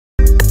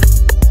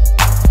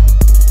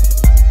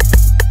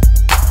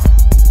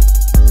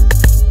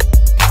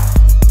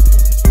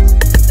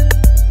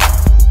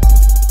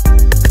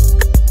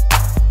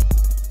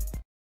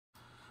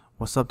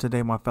What's up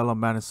today, my fellow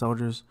Madden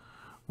soldiers?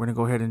 We're gonna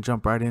go ahead and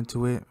jump right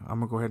into it.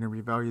 I'm gonna go ahead and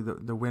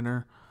revalue the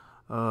winner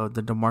of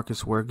the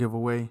DeMarcus Ware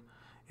giveaway.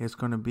 It's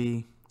gonna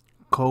be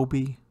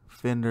Kobe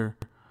Fender.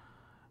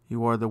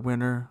 You are the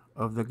winner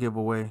of the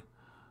giveaway.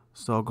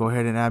 So go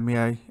ahead and add me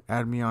on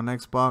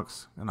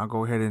Xbox, and I'll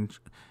go ahead and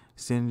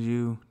send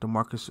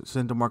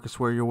DeMarcus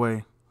Ware your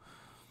way.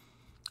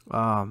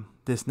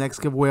 This next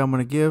giveaway I'm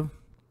gonna give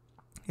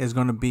is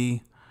gonna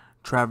be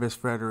Travis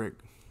Frederick.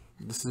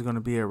 This is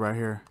gonna be it right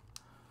here.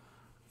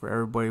 For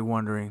everybody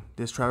wondering,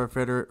 this Travis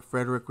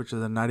Frederick, which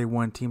is a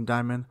 91 Team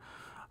Diamond,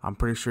 I'm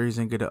pretty sure he's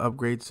gonna get an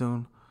upgrade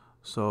soon.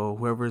 So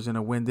whoever's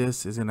gonna win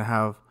this is gonna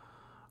have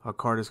a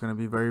card that's gonna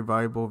be very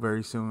valuable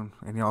very soon.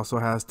 And he also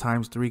has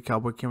 ×3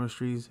 Cowboy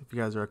chemistries. If you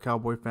guys are a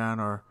Cowboy fan,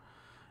 or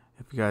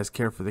if you guys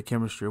care for the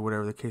chemistry or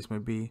whatever the case may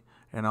be,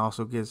 and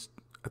also gets,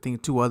 I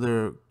think, 2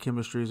 other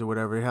chemistries or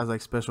whatever. It has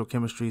like special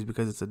chemistries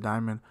because it's a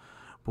diamond.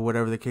 But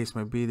whatever the case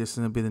may be, this is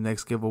gonna be the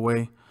next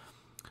giveaway.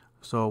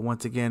 So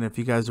once again, if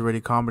you guys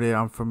already commented,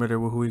 I'm familiar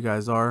with who you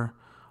guys are.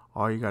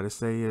 All you got to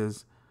say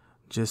is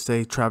just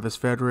say Travis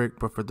Frederick.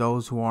 But for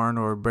those who aren't,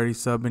 or barely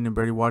subbing and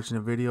barely watching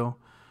the video,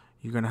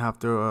 you're going to have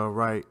to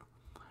write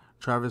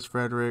Travis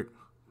Frederick,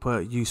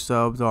 put you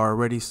subbed or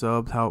already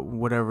subbed,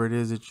 whatever it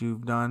is that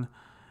you've done.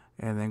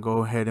 And then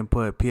go ahead and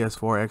put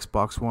PS4,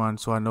 Xbox One,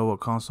 so I know what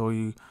console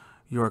you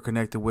are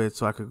connected with,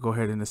 so I could go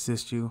ahead and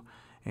assist you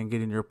in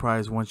getting your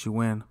prize once you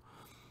win.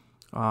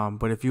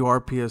 But if you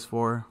are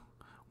PS4,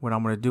 what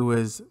I'm going to do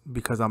is,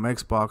 because I'm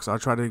Xbox, I'll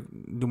try to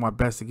do my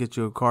best to get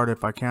you a card.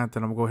 If I can't,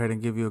 then I'm going to go ahead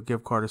and give you a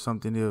gift card or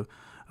something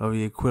of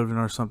the equivalent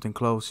or something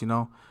close, you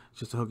know,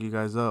 just to hook you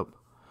guys up.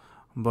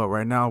 But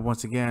right now,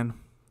 once again,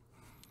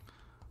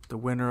 the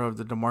winner of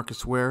the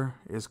DeMarcus Ware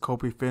is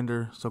Kobe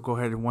Fender. So go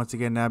ahead and once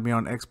again add me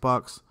on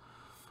Xbox.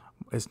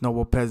 It's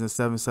Noble Peasant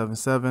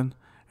 777,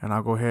 and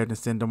I'll go ahead and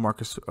send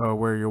DeMarcus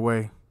Ware your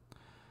way.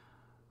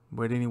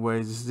 But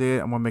anyways, this is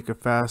it. I'm gonna make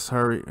it fast,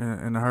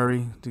 in a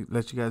hurry to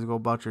let you guys go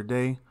about your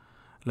day.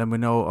 Let me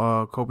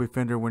know, Kobe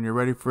Fender, when you're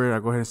ready for it.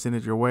 I'll go ahead and send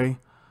it your way.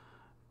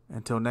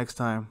 Until next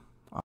time.